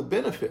soul of the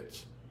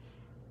benefits.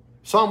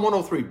 Psalm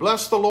 103,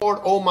 bless the Lord,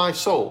 O my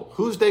soul.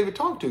 Who's David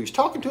talking to? He's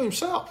talking to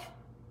himself.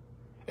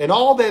 And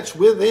all that's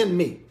within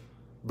me,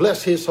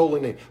 bless his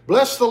holy name.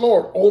 Bless the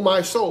Lord, O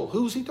my soul.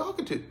 Who's he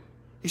talking to?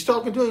 He's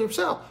talking to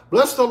himself.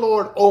 Bless the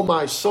Lord, O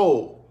my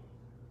soul.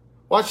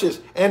 Watch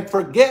this. And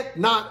forget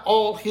not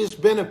all his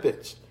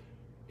benefits.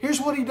 Here's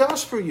what he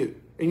does for you.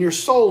 And your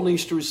soul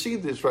needs to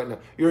receive this right now.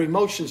 Your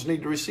emotions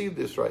need to receive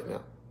this right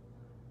now.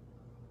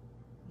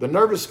 The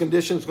nervous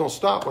condition is going to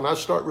stop when I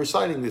start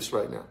reciting this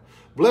right now.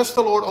 Bless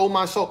the Lord, O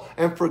my soul,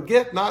 and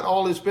forget not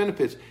all his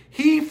benefits.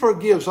 He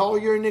forgives all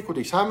your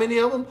iniquities. How many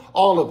of them?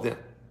 All of them.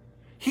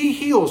 He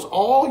heals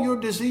all your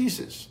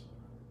diseases.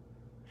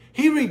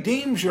 He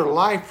redeems your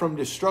life from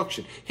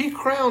destruction. He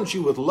crowns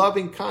you with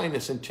loving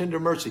kindness and tender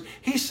mercy.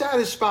 He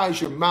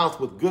satisfies your mouth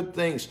with good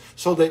things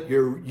so that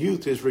your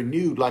youth is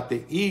renewed like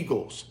the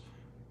eagles.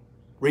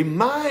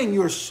 Remind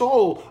your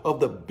soul of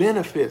the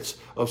benefits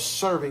of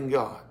serving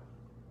God.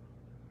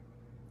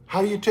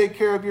 How do you take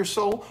care of your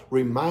soul?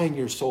 Remind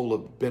your soul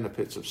of the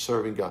benefits of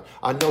serving God.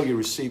 I know you're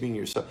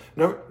receiving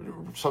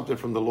something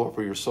from the Lord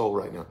for your soul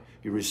right now.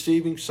 You're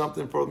receiving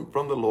something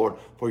from the Lord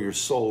for your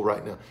soul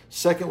right now.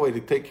 Second way to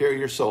take care of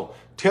your soul,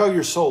 tell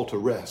your soul to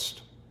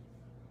rest.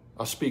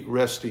 I speak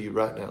rest to you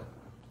right now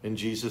in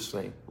Jesus'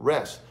 name.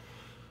 Rest.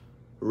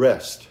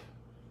 Rest.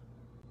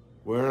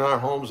 We're in our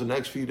homes the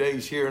next few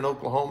days here in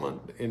Oklahoma,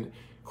 in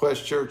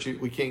Quest Church.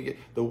 We can't get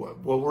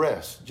well,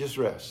 rest. Just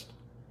rest.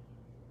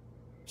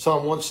 Psalm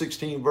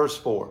 116, verse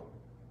 4.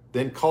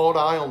 Then called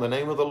I on the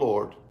name of the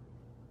Lord.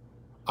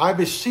 I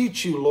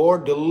beseech you,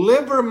 Lord,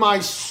 deliver my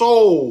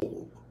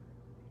soul.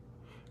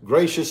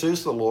 Gracious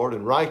is the Lord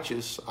and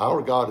righteous.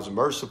 Our God is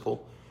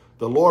merciful.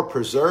 The Lord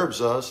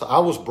preserves us. I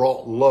was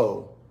brought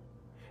low,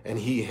 and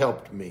he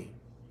helped me.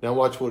 Now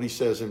watch what he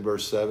says in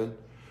verse 7.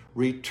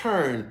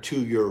 Return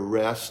to your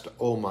rest,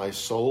 O my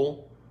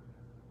soul,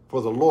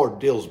 for the Lord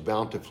deals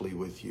bountifully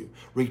with you.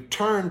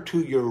 Return to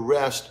your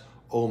rest,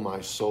 O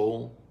my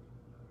soul,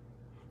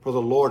 for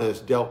the Lord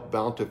has dealt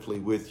bountifully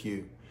with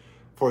you.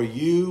 For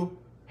you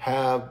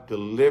have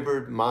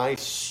delivered my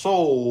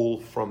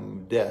soul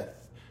from death.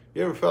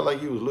 You ever felt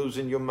like you was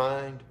losing your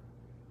mind?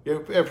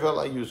 You ever felt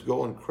like you was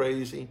going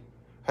crazy,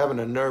 having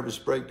a nervous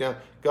breakdown?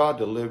 God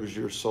delivers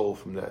your soul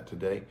from that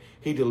today.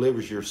 He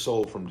delivers your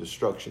soul from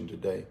destruction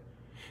today.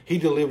 He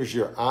delivers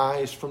your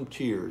eyes from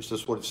tears.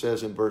 That's what it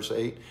says in verse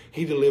 8.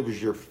 He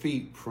delivers your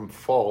feet from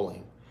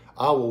falling.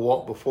 I will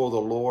walk before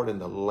the Lord in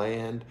the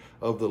land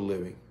of the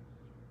living.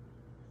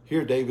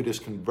 Here David is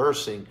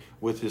conversing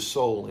with his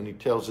soul, and he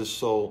tells his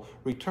soul,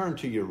 return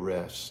to your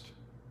rest.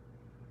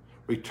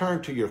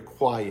 Return to your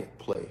quiet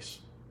place.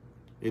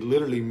 It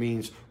literally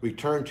means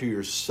return to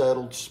your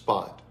settled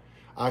spot.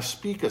 I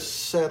speak a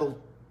settled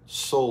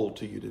soul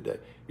to you today.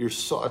 Your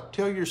soul, I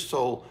tell your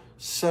soul,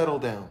 settle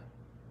down.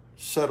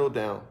 Settle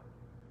down.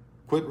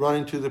 Quit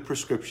running to the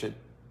prescription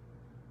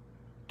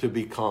to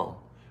be calm.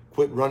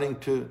 Quit running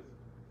to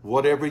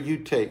whatever you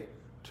take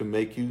to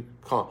make you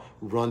calm.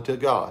 Run to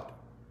God.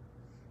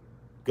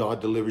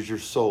 God delivers your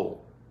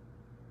soul.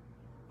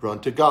 Run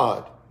to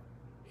God.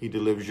 He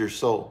delivers your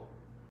soul.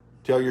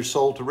 Tell your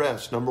soul to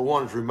rest. Number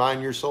 1 is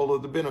remind your soul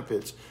of the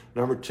benefits.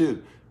 Number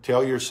 2,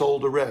 tell your soul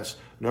to rest.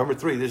 Number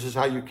 3, this is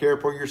how you care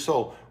for your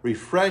soul.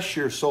 Refresh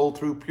your soul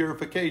through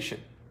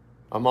purification.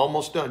 I'm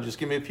almost done. Just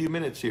give me a few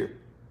minutes here.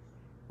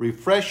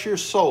 Refresh your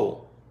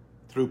soul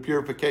through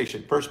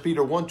purification. 1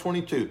 Peter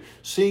 1:22,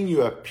 seeing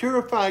you have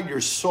purified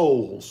your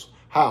souls.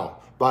 How?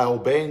 By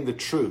obeying the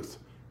truth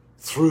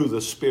through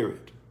the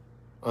Spirit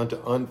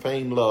unto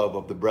unfeigned love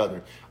of the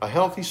brethren. A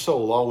healthy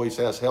soul always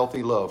has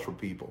healthy love for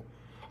people.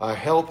 A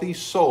healthy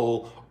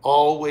soul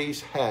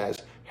always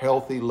has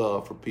healthy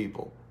love for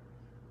people.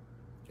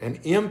 An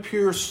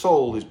impure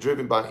soul is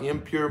driven by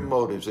impure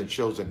motives and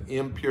shows an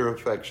impure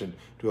affection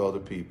to other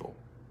people.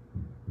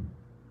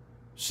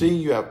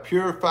 Seeing you have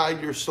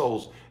purified your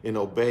souls in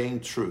obeying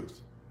truth.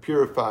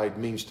 Purified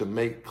means to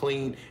make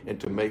clean and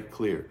to make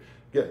clear.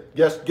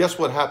 Guess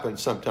what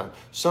happens sometimes?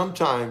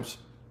 Sometimes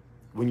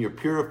when you're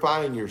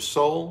purifying your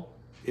soul,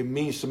 it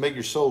means to make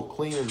your soul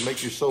clean and to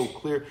make your soul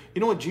clear. You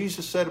know what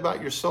Jesus said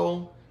about your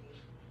soul?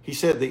 He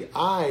said the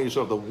eyes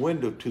are the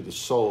window to the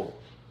soul.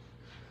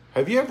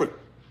 Have you ever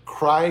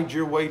cried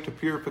your way to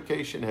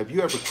purification? Have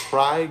you ever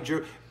cried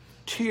your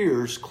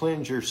tears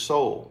cleanse your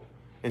soul?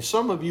 And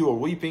some of you are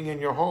weeping in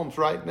your homes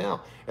right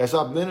now. As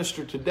I've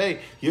ministered today,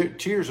 your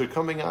tears are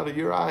coming out of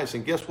your eyes.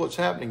 And guess what's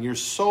happening? Your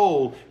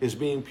soul is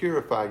being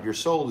purified. Your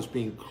soul is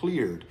being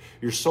cleared.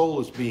 Your soul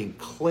is being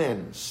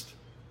cleansed.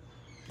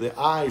 The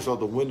eyes are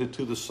the window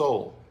to the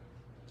soul.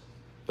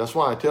 That's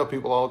why I tell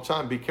people all the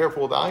time, be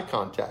careful with eye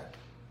contact.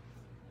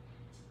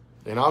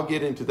 And I'll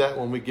get into that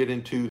when we get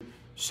into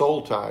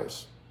soul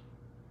ties.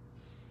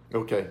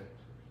 Okay.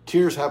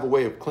 Tears have a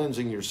way of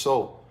cleansing your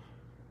soul.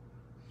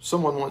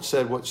 Someone once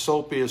said, what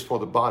soap is for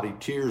the body,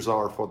 tears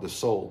are for the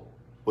soul.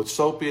 What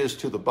soap is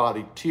to the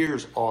body,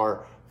 tears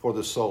are for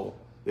the soul.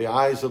 The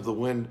eyes are the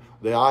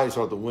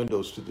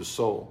windows to the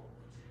soul.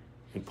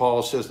 And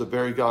Paul says, the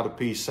very God of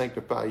peace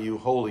sanctify you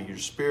wholly, your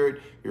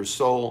spirit, your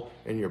soul,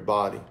 and your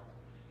body.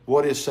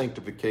 What is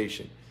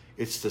sanctification?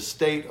 It's the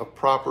state of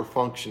proper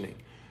functioning.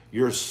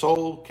 Your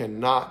soul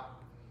cannot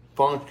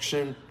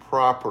function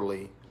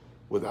properly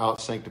without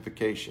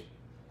sanctification.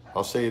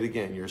 I'll say it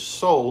again. Your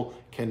soul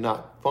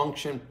cannot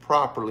function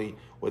properly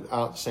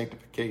without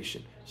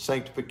sanctification.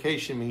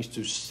 Sanctification means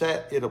to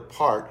set it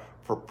apart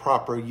for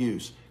proper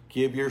use.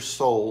 Give your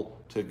soul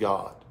to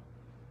God.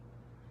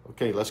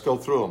 Okay, let's go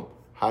through them.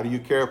 How do you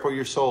care for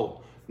your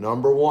soul?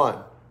 Number 1,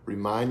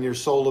 remind your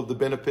soul of the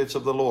benefits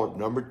of the Lord.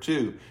 Number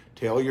 2,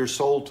 tell your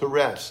soul to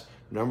rest.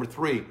 Number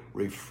 3,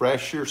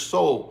 refresh your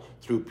soul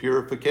through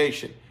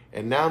purification.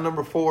 And now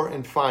number 4,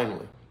 and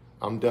finally,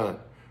 I'm done.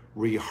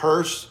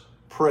 Rehearse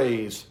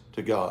praise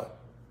to God.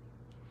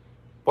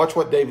 Watch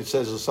what David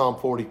says in Psalm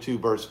 42,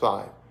 verse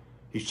 5.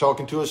 He's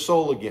talking to his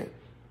soul again.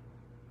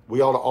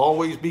 We ought to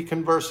always be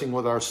conversing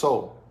with our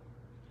soul.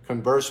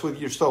 Converse with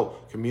your soul.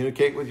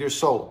 Communicate with your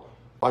soul.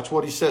 Watch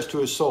what he says to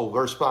his soul.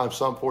 Verse 5,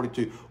 Psalm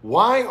 42.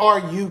 Why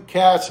are you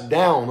cast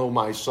down, O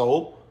my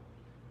soul?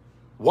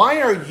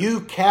 Why are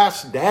you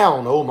cast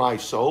down, O my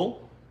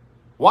soul?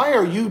 Why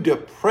are you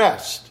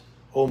depressed,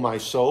 O my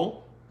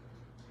soul?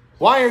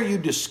 Why are you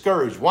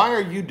discouraged? Why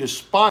are you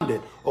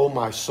despondent, O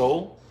my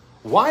soul?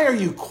 Why are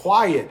you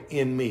quiet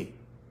in me?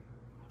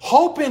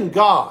 Hope in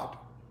God.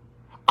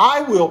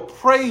 I will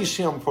praise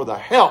him for the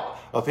help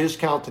of his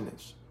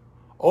countenance.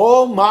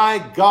 Oh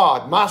my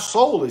God, my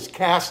soul is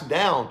cast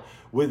down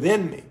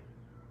within me,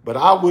 but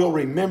I will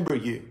remember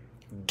you.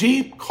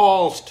 Deep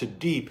calls to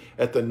deep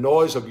at the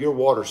noise of your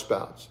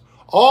waterspouts.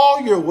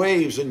 All your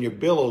waves and your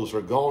billows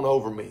are gone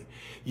over me.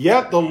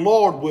 Yet the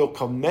Lord will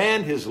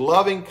command his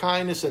loving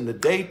kindness in the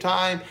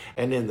daytime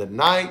and in the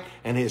night,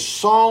 and his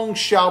song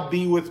shall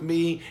be with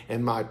me,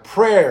 and my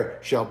prayer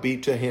shall be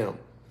to him.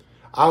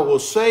 I will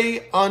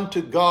say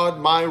unto God,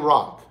 my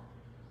rock,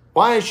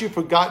 why hast you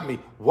forgotten me?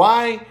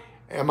 Why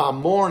am I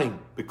mourning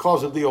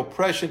because of the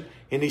oppression?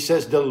 And he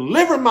says,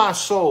 deliver my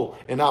soul,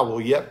 and I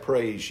will yet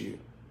praise you.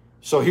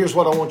 So here's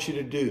what I want you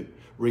to do.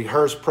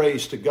 Rehearse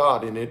praise to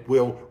God, and it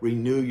will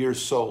renew your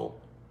soul.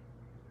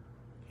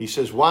 He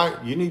says, why?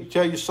 You need to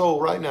tell your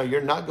soul right now,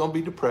 you're not going to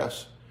be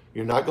depressed.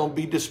 You're not going to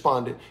be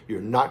despondent.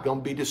 You're not going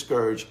to be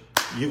discouraged.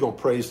 You're going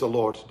to praise the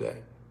Lord today.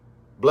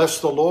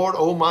 Bless the Lord,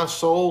 O my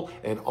soul,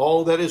 and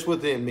all that is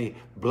within me.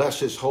 Bless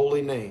his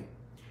holy name.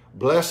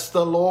 Bless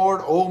the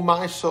Lord, O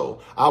my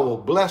soul. I will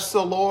bless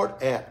the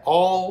Lord at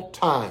all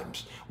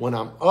times. When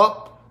I'm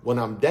up, when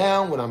I'm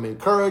down, when I'm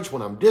encouraged,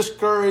 when I'm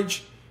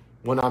discouraged,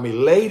 when I'm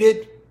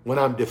elated, when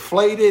I'm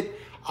deflated,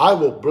 I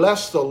will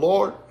bless the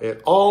Lord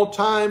at all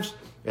times,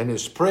 and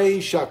his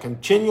praise shall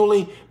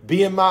continually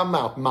be in my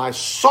mouth. My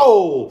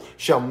soul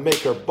shall make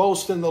her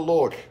boast in the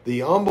Lord.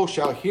 The humble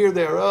shall hear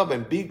thereof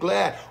and be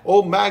glad.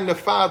 Oh,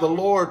 magnify the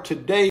Lord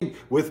today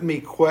with me,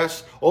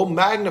 Quest. Oh,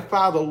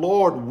 magnify the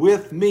Lord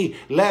with me.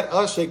 Let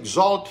us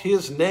exalt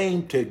his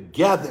name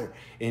together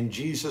in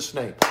Jesus'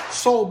 name.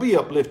 Soul, be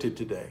uplifted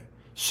today.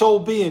 Soul,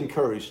 be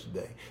encouraged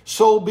today.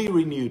 Soul, be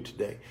renewed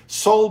today.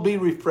 Soul, be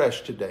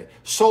refreshed today.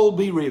 Soul,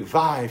 be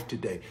revived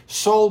today.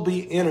 Soul,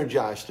 be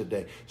energized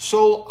today.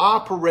 Soul,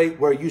 operate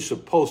where you're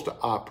supposed to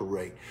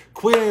operate.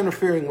 Quit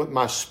interfering with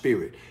my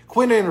spirit.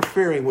 Quit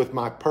interfering with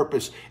my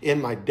purpose in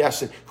my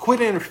destiny.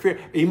 Quit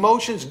interfering.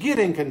 Emotions, get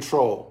in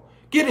control.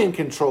 Get in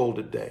control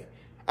today.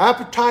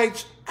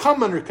 Appetites,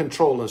 come under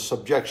control and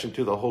subjection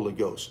to the Holy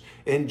Ghost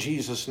in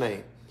Jesus'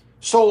 name.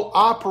 So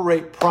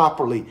operate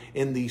properly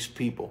in these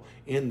people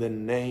in the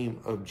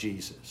name of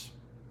Jesus.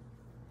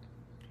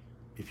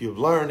 If you've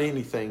learned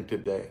anything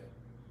today,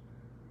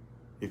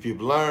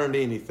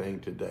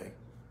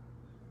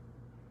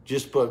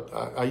 just put,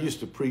 I used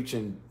to preach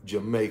in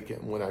Jamaica.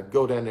 And when I'd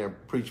go down there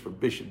and preach for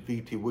Bishop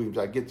V.T. Williams,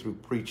 I'd get through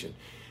preaching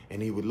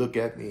and he would look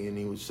at me and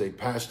he would say,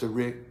 Pastor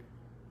Rick,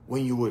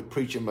 when you were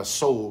preaching, my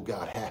soul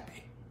got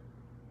happy.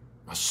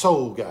 My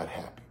soul got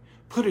happy.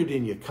 Put it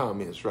in your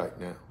comments right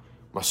now.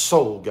 My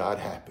soul got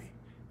happy.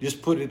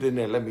 Just put it in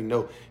there. Let me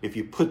know. If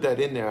you put that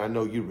in there, I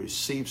know you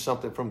received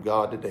something from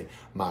God today.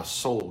 My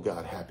soul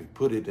got happy.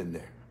 Put it in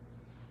there.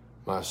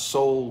 My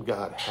soul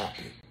got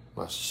happy.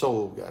 My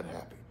soul got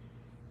happy.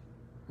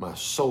 My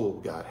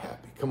soul got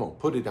happy. Come on,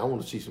 put it. I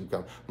want to see some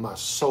comments. My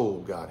soul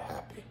got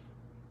happy.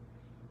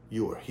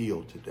 You are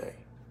healed today.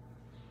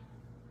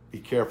 Be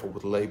careful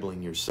with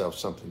labeling yourself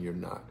something you're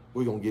not.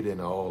 We're going to get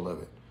into all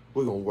of it.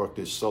 We're going to work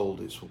this soul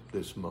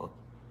this month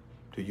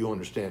till you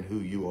understand who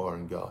you are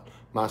in God.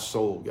 My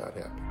soul got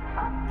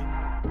happy.